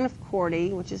spiral organ of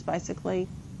Corti, which is basically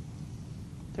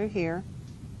through here.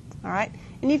 All right?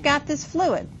 And you've got this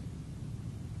fluid.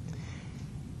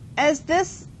 As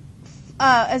this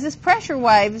pressure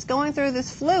wave is going through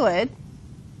this fluid,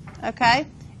 okay,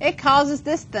 it causes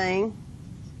this thing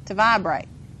to vibrate.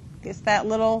 Gets that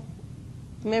little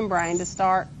membrane to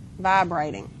start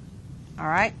vibrating. All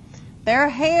right? There are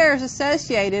hairs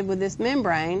associated with this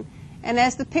membrane, and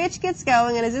as the pitch gets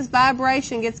going and as this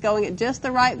vibration gets going at just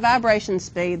the right vibration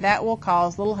speed, that will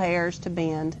cause little hairs to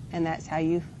bend, and that's how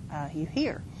you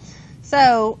hear.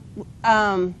 So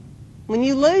when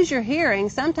you lose your hearing,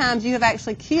 sometimes you have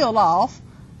actually killed off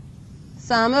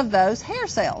some of those hair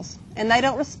cells, and they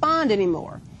don't respond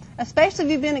anymore. Especially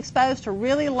if you've been exposed to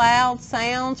really loud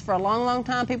sounds for a long, long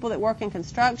time. People that work in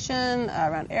construction,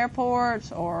 around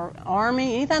airports or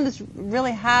Army, anytime there's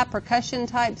really high percussion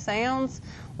type sounds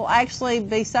will actually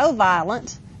be so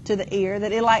violent to the ear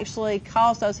that it'll actually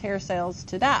cause those hair cells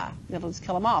to die. It'll just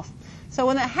kill them off. So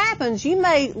when that happens, you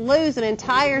may lose an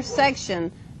entire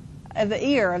section of the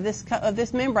ear of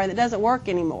this membrane that doesn't work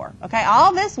anymore. Okay,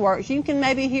 all this works. You can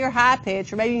maybe hear high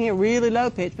pitch or maybe you can hear really low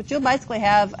pitch, but you'll basically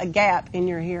have a gap in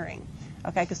your hearing.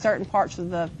 Okay, because certain parts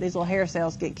of these little hair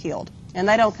cells get killed, and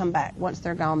they don't come back. Once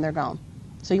they're gone, they're gone.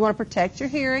 So you want to protect your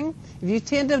hearing. If you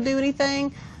tend to do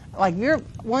anything, like you're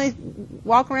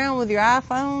walking around with your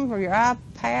iPhone or your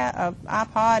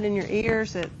iPod in your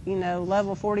ears at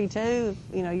level 42,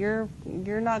 you're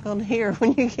not going to hear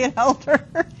when you get older.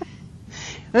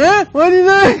 Huh? What are you doing?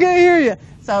 I can't hear you.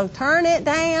 So turn it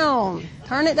down.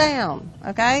 Turn it down,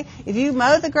 okay? If you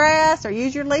mow the grass or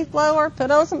use your leaf blower,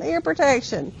 put on some ear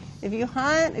protection. If you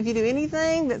hunt, if you do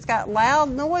anything that's got loud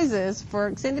noises for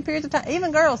extended periods of time,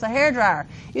 even girls, a hair dryer,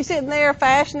 you're sitting there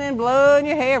fashioning, blowing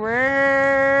your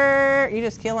hair, you're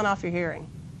just killing off your hearing,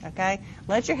 okay?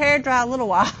 Let your hair dry a little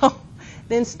while,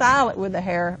 then style it with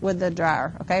the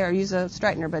dryer, okay? Or use a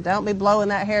straightener, but don't be blowing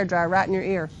that hair dryer right in your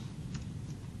ear.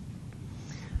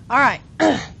 All right.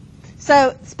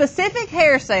 So specific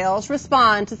hair cells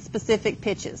respond to specific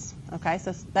pitches. Okay,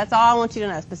 so that's all I want you to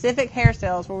know. Specific hair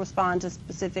cells will respond to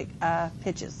specific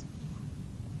pitches.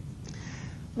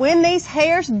 When these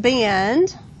hairs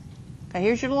bend, okay,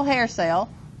 here's your little hair cell.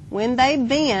 When they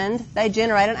bend, they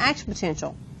generate an action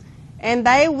potential. And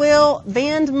they will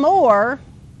bend more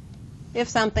if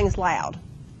something's loud.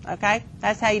 Okay,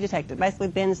 that's how you detect it. Basically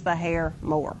bends the hair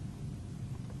more.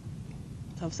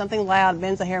 So if something loud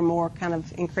bends the hair more, kind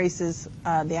of increases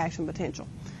the action potential.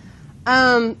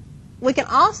 We can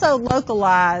also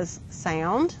localize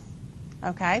sound,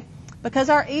 okay, because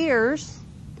our ears,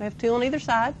 we have two on either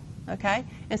side, okay,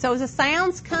 and so as the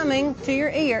sound's coming to your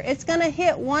ear, it's going to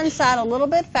hit one side a little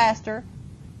bit faster.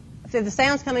 If the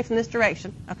sound's coming from this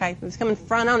direction, okay, if it's coming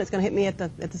front on, it's going to hit me at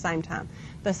the same time.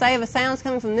 But say if a sound's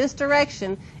coming from this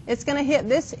direction, it's going to hit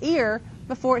this ear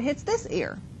before it hits this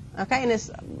ear, okay, and it's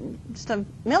just a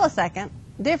millisecond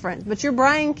difference, but your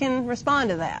brain can respond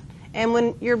to that. And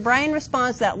when your brain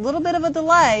responds to that little bit of a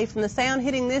delay from the sound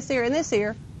hitting this ear and this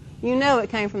ear, you know it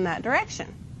came from that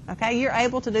direction. Okay, you're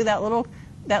able to do that little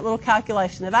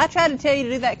calculation. If I tried to tell you to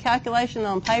do that calculation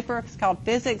on paper, it's called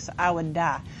physics, I would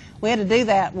die. We had to do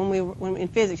that when in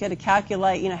physics. You had to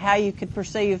calculate, how you could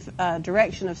perceive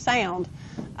direction of sound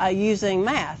using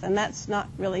math, and that's not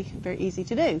really very easy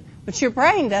to do. But your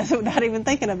brain does it without even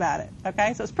thinking about it.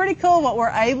 Okay, so it's pretty cool what we're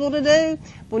able to do.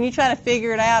 When you try to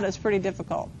figure it out, it's pretty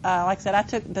difficult. Like I said, I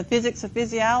took the physics of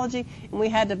physiology, and we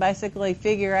had to basically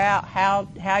figure out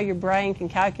how your brain can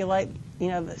calculate,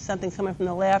 that something's coming from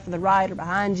the left or the right or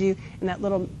behind you, and that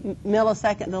little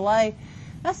millisecond delay.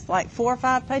 That's like 4 or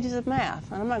 5 pages of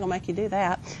math. I'm not going to make you do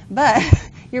that. But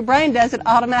your brain does it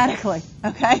automatically,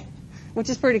 okay, which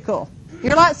is pretty cool.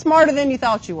 You're a lot smarter than you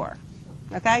thought you were,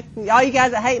 okay? All you guys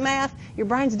that hate math, your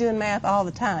brain's doing math all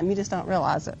the time. You just don't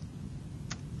realize it.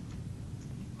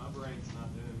 My brain's not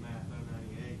doing math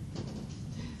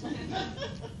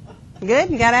 098. Good?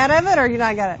 You got out of it or you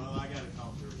not got it? Well, I got to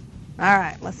talk to her. All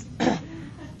right. Let's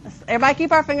everybody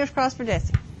keep our fingers crossed for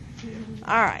Jesse.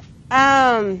 All right.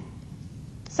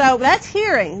 So that's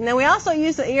hearing. Now we also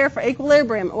use the ear for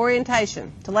equilibrium,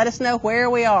 orientation, to let us know where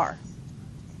we are.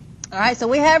 All right, so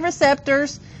we have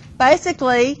receptors,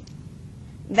 basically,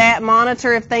 that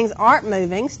monitor if things aren't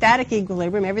moving, static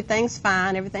equilibrium, everything's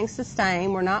fine, everything's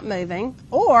sustained, we're not moving,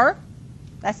 or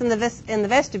that's in the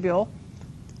vestibule,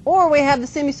 or we have the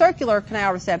semicircular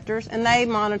canal receptors, and they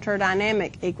monitor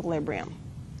dynamic equilibrium.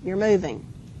 You're moving.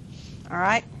 All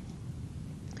right?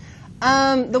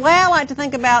 The way I like to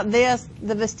think about this,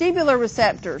 the vestibular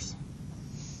receptors,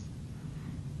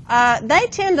 they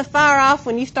tend to fire off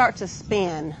when you start to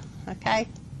spin, okay?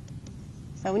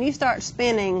 So when you start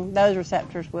spinning, those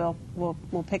receptors will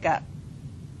pick up.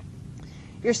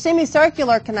 Your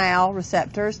semicircular canal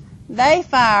receptors, they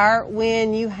fire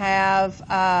when you have,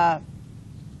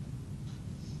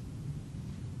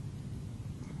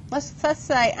 let's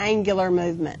say angular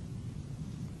movement,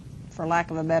 for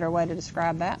lack of a better way to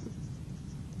describe that.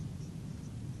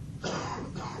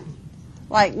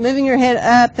 Like moving your head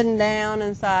up and down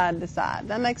and side to side.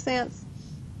 That makes sense?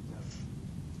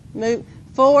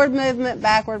 Forward movement,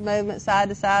 backward movement, side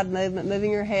to side movement,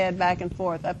 moving your head back and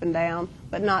forth, up and down,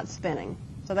 but not spinning.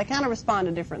 So they kind of respond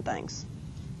to different things.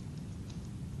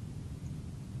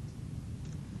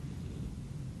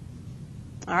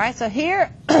 All right, so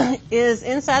here is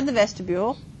inside the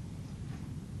vestibule.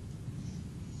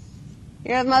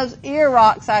 Here are those ear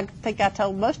rocks I think I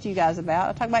told most of you guys about.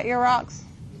 I talked about ear rocks?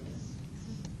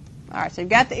 All right, so you've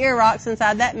got the ear rocks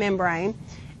inside that membrane.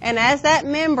 And as that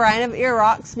membrane of ear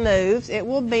rocks moves, it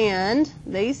will bend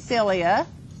these cilia,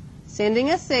 sending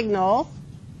a signal,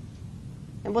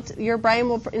 and your brain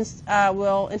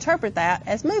will interpret that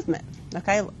as movement.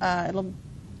 Okay, it'll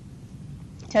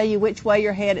tell you which way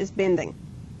your head is bending.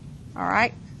 All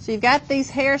right, so you've got these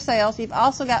hair cells. You've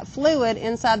also got fluid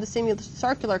inside the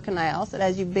semicircular canals that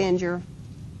as you bend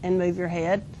and move your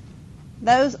head,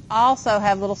 those also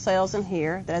have little cells in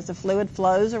here that as the fluid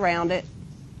flows around it,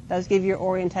 those give you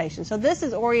orientation. So this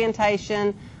is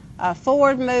orientation,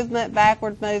 forward movement,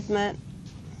 backward movement,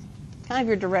 kind of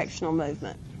your directional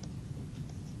movement.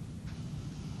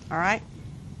 All right?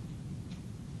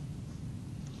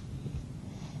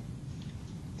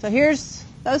 So here's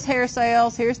those hair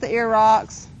cells. Here's the ear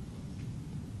rocks.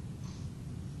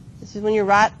 This is when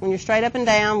you're straight up and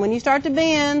down. When you start to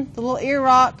bend, the little ear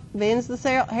rock bends the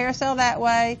hair cell that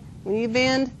way. When you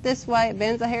bend this way, it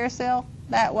bends the hair cell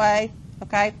that way.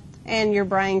 Okay? And your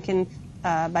brain can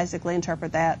basically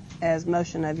interpret that as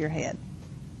motion of your head.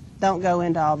 Don't go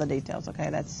into all the details. Okay?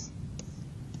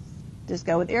 Just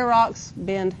go with ear rocks,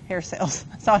 bend hair cells.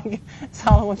 That's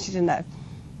all I want you to know.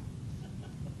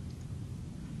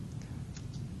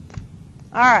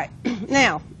 All right.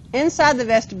 Now, inside the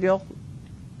vestibule,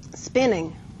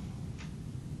 spinning.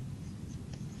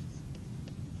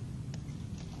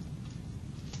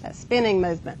 That spinning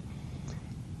movement.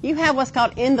 You have what's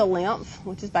called endolymph,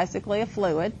 which is basically a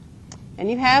fluid, and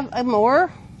you have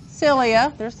more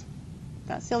cilia.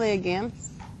 Got cilia again.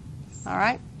 All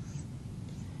right.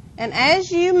 And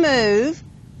as you move,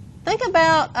 think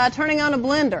about turning on a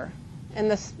blender,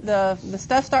 and the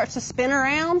stuff starts to spin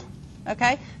around.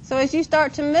 Okay. So as you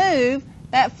start to move,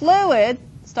 that fluid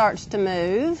starts to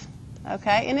move.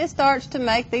 Okay, and it starts to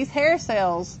make these hair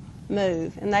cells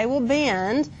move, and they will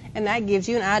bend, and that gives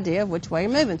you an idea of which way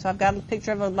you're moving. So I've got a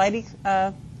picture of a lady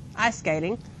ice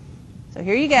skating. So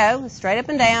here you go, straight up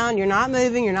and down. You're not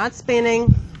moving, you're not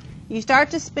spinning. You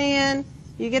start to spin,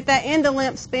 you get that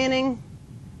endolymph spinning.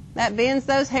 That bends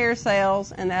those hair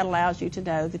cells, and that allows you to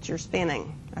know that you're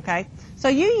spinning. Okay, so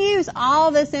you use all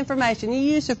this information. You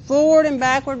use the forward and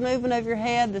backward movement of your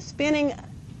head, the spinning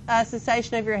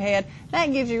sensation of your head.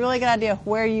 That gives you a really good idea of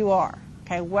where you are,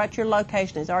 okay, what your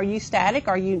location is. Are you static?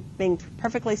 Are you being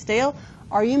perfectly still?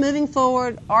 Are you moving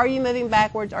forward? Are you moving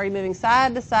backwards? Are you moving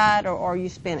side to side, or are you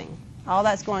spinning? All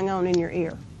that's going on in your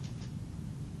ear.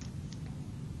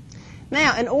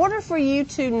 Now, in order for you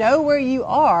to know where you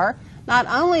are, not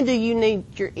only do you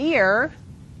need your ear,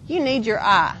 you need your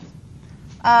eye.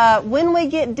 When we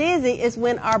get dizzy is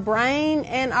when our brain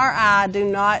and our eye do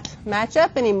not match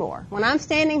up anymore. When I'm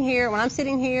standing here, when I'm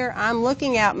sitting here, I'm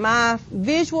looking out. My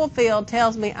visual field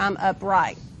tells me I'm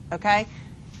upright, okay?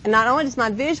 And not only does my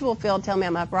visual field tell me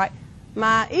I'm upright,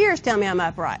 my ears tell me I'm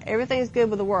upright. Everything's good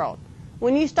with the world.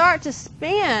 When you start to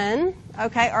spin,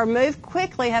 okay, or move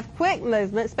quickly, have quick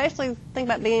movement, especially think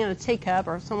about being in a teacup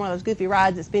or some of those goofy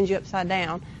rides that spins you upside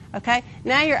down, okay?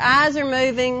 Now your eyes are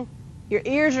moving. Your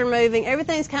ears are moving.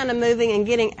 Everything's kind of moving and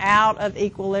getting out of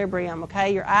equilibrium,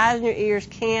 okay? Your eyes and your ears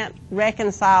can't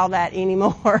reconcile that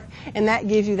anymore, and that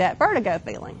gives you that vertigo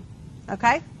feeling,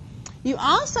 okay? You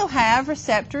also have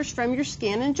receptors from your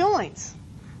skin and joints.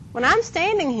 When I'm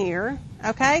standing here,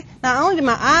 okay, not only do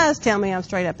my eyes tell me I'm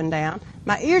straight up and down,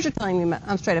 my ears are telling me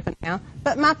I'm straight up and down,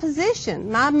 but my position,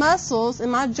 my muscles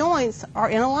and my joints are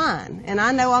in a line, and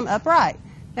I know I'm upright.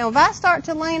 Now, if I start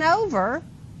to lean over,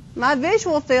 my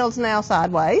visual field's now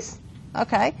sideways,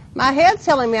 okay? My head's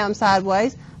telling me I'm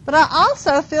sideways, but I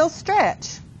also feel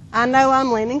stretch. I know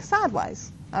I'm leaning sideways,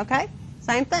 okay?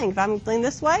 Same thing. If I'm leaning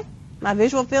this way, my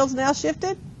visual field's now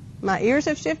shifted, my ears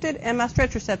have shifted, and my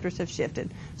stretch receptors have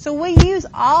shifted. So we use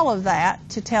all of that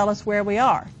to tell us where we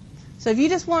are. So if you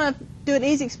just want to do an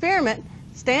easy experiment,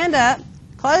 stand up,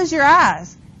 close your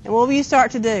eyes, and what will you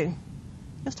start to do?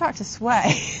 You'll start to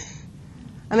sway.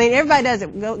 I mean, everybody does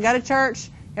it. Go to church.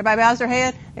 Everybody bows their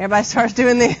head. Everybody starts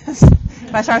doing this.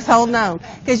 Everybody starts holding on.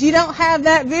 Because you don't have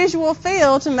that visual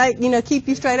field to make, keep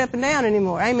you straight up and down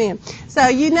anymore. Amen. So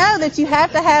you know that you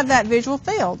have to have that visual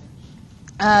field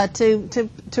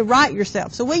to right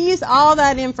yourself. So we use all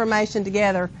that information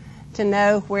together to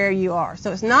know where you are.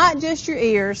 So it's not just your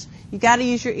ears. You got to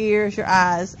use your ears, your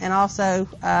eyes, and also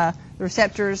the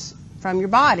receptors from your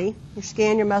body, your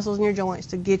skin, your muscles, and your joints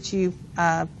to get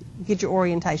your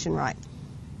orientation right.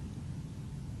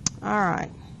 All right.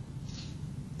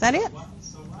 Is that it?